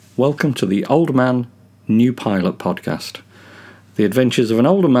Welcome to the Old Man, New Pilot podcast. The adventures of an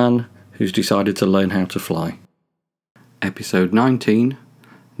older man who's decided to learn how to fly. Episode 19,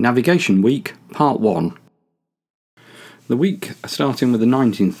 Navigation Week, Part 1. The week starting with the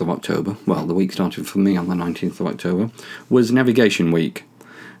 19th of October, well, the week starting for me on the 19th of October, was Navigation Week.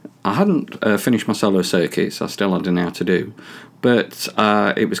 I hadn't finished my solo circuits, I still had an hour to do, but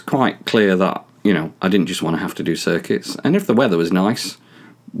it was quite clear that, I didn't just want to have to do circuits, and if the weather was nice,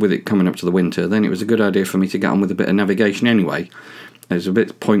 with it coming up to the winter, then it was a good idea for me to get on with a bit of navigation anyway. It was a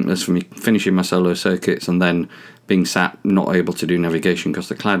bit pointless for me finishing my solo circuits and then being sat not able to do navigation because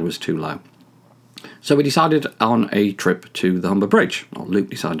the cloud was too low. So we decided on a trip to the Humber Bridge, or Luke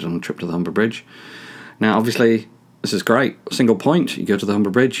decided on a trip to the Humber Bridge. Now obviously this is great, single point, you go to the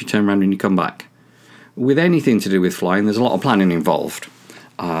Humber Bridge, you turn around and you come back. With anything to do with flying, there's a lot of planning involved.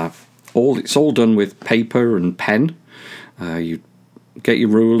 It's all done with paper and pen. You get your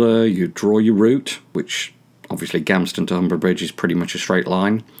ruler, you draw your route, which obviously Gamston to Humber Bridge is pretty much a straight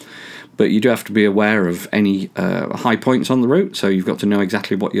line, but you do have to be aware of any high points on the route, so you've got to know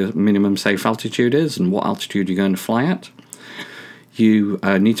exactly what your minimum safe altitude is and what altitude you're going to fly at. You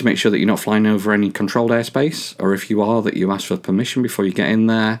need to make sure that you're not flying over any controlled airspace, or if you are, that you ask for permission before you get in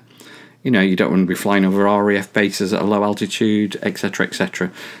there. You don't want to be flying over RAF bases at a low altitude, etc,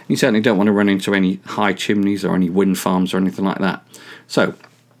 etc. You certainly don't want to run into any high chimneys or any wind farms or anything like that. So,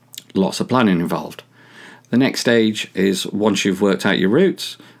 lots of planning involved. The next stage is once you've worked out your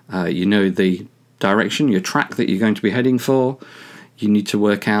routes, you know the direction, your track that you're going to be heading for, you need to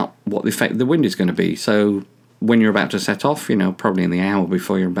work out what the effect of the wind is going to be. So, when you're about to set off, probably in the hour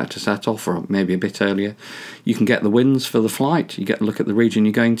before you're about to set off, or maybe a bit earlier, you can get the winds for the flight. You get a look at the region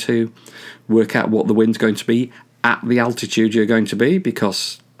you're going to, work out what the wind's going to be at the altitude you're going to be,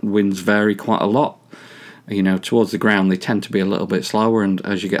 because winds vary quite a lot. Towards the ground they tend to be a little bit slower, and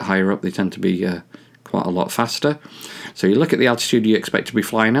as you get higher up they tend to be quite a lot faster. So you look at the altitude you expect to be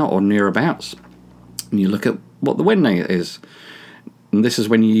flying at, or nearabouts, and you look at what the wind is. And this is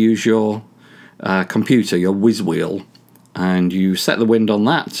when you use your computer, your whiz wheel, and you set the wind on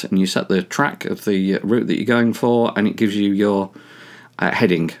that, and you set the track of the route that you're going for, and it gives you your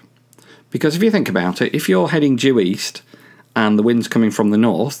heading. Because if you think about it, if you're heading due east and the wind's coming from the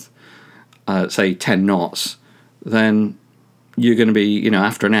north, say 10 knots, then you're going to be,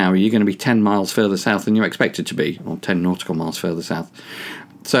 after an hour, you're going to be 10 miles further south than you expected to be, or 10 nautical miles further south.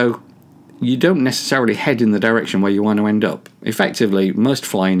 So you don't necessarily head in the direction where you want to end up. Effectively, most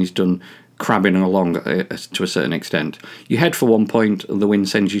flying is done crabbing along to a certain extent. You head for one point, the wind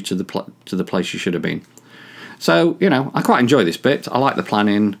sends you to the place you should have been. So, I quite enjoy this bit. I like the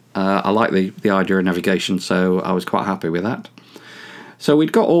planning. I like the idea of navigation, so I was quite happy with that. So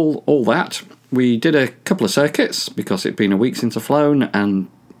we'd got all that. We did a couple of circuits because it'd been a week since I've flown, and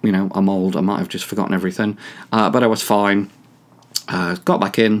I'm old. I might have just forgotten everything, but I was fine. Got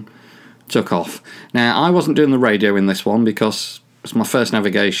back in, took off. Now I wasn't doing the radio in this one because it's my first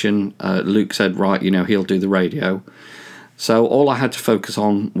navigation. Luke said, right, he'll do the radio. So all I had to focus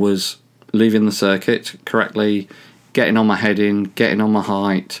on was leaving the circuit correctly, getting on my heading, getting on my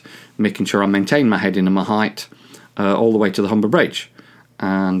height, making sure I maintain my heading and my height all the way to the Humber Bridge,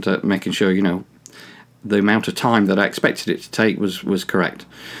 and making sure, the amount of time that I expected it to take was correct.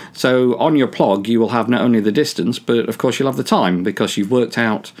 So on your plog, you will have not only the distance, but of course you'll have the time, because you've worked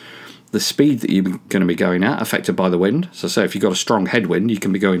out the speed that you're going to be going at, affected by the wind. So say if you've got a strong headwind, you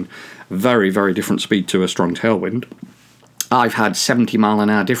can be going very, very different speed to a strong tailwind. I've had 70 mile an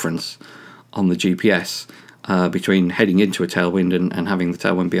hour difference on the GPS between heading into a tailwind and having the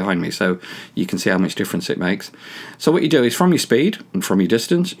tailwind behind me. So you can see how much difference it makes. So what you do is, from your speed and from your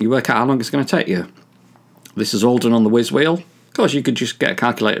distance, you work out how long it's going to take you. This is all done on the whiz wheel. Of course, you could just get a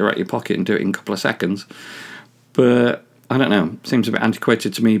calculator out of your pocket and do it in a couple of seconds. But I don't know, seems a bit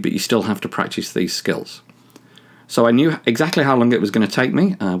antiquated to me, but you still have to practice these skills. So I knew exactly how long it was going to take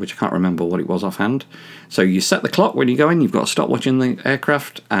me, which I can't remember what it was offhand. So you set the clock when you go in, you've got to stop watching the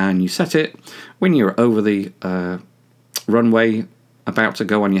aircraft, and you set it when you're over the runway, about to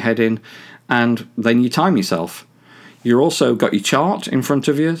go on your heading, and then you time yourself. You've also got your chart in front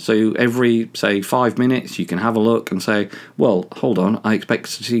of you, so every, say, 5 minutes you can have a look and say, well, hold on, I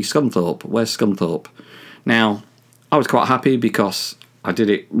expect to see Scunthorpe. Where's Scunthorpe? Now, I was quite happy because I did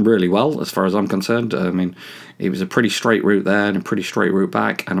it really well as far as I'm concerned. I mean, it was a pretty straight route there and a pretty straight route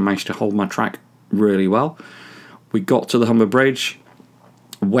back, and I managed to hold my track really well. We got to the Humber Bridge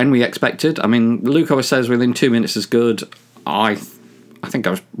when we expected. I mean, Luke always says within 2 minutes is good. I think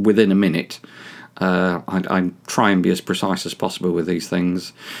I was within a minute. I try and be as precise as possible with these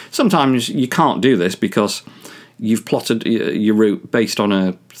things. Sometimes you can't do this because you've plotted your route based on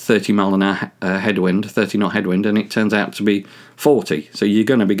a 30 mile an hour headwind, 30 knot headwind, and it turns out to be 40. So you're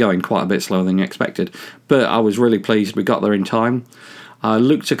going to be going quite a bit slower than you expected. But I was really pleased we got there in time.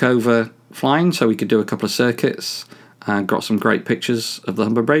 Luke took over flying so we could do a couple of circuits and got some great pictures of the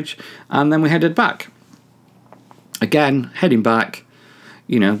Humber Bridge. And then we headed back. Again, heading back,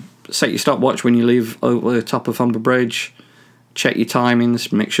 set your stopwatch when you leave over the top of Humber Bridge. Check your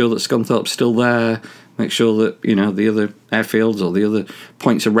timings, make sure that Scunthorpe's still there, make sure that, the other airfields or the other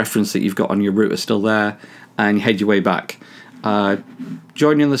points of reference that you've got on your route are still there, and you head your way back.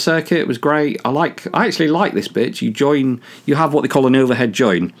 Joining the circuit was great. I actually like this bit. You have what they call an overhead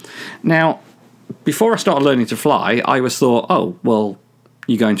join. Now, before I started learning to fly, I always thought,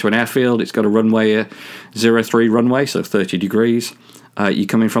 you go into an airfield, it's got a runway, 03 runway, so 30 degrees. You're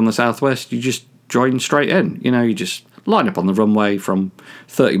coming from the southwest, you just join straight in. You just line up on the runway from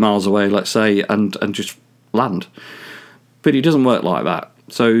 30 miles away, let's say, and just land. But it doesn't work like that.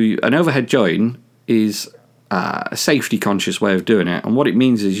 So an overhead join is a safety-conscious way of doing it. And what it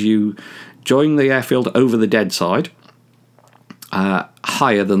means is you join the airfield over the dead side,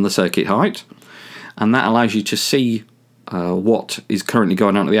 higher than the circuit height, and that allows you to see what is currently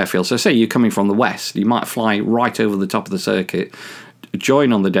going on at the airfield. So say you're coming from the west, you might fly right over the top of the circuit,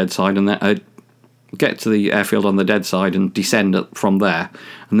 join on the dead side, and then get to the airfield on the dead side and descend from there,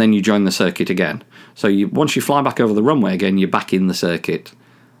 and then you join the circuit again. So once you fly back over the runway again, you're back in the circuit.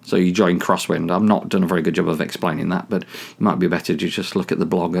 So you join crosswind. I've not done a very good job of explaining that, but it might be better to just look at the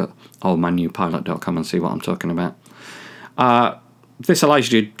blog at oldmannewpilot.com and see what I'm talking about. This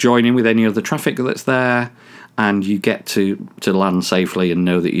allows you to join in with any other traffic that's there, and you get to land safely and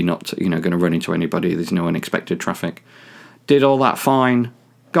know that you're not going to run into anybody. There's no unexpected traffic. Did all that fine,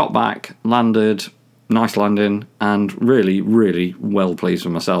 got back, landed, nice landing, and really, really well pleased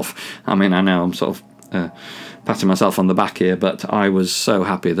with myself. I mean, I know I'm sort of patting myself on the back here, but I was so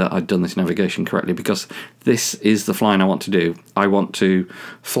happy that I'd done this navigation correctly, because this is the flying I want to do. I want to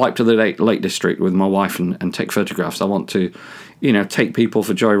fly up to the Lake District with my wife and take photographs. I want to, take people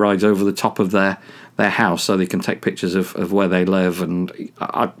for joyrides over the top of their house so they can take pictures of where they live, and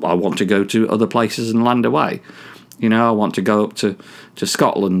I want to go to other places and land away. I want to go up to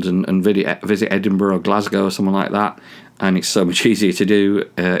Scotland and visit Edinburgh or Glasgow or something like that, and it's so much easier to do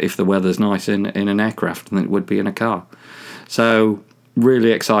if the weather's nice in an aircraft than it would be in a car. So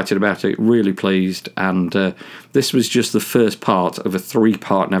really excited about it, really pleased, and this was just the first part of a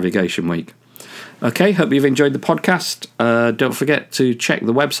 3-part navigation week. Okay, hope you've enjoyed the podcast. Don't forget to check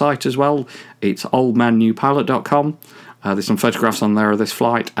the website as well. It's oldmannewpilot.com. There's some photographs on there of this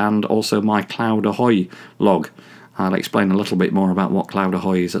flight, and also my Cloud Ahoy log. I'll explain a little bit more about what Cloud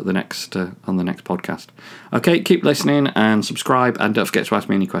Ahoy is on the next podcast. Okay, keep listening and subscribe, and don't forget to ask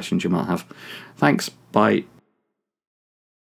me any questions you might have. Thanks, bye.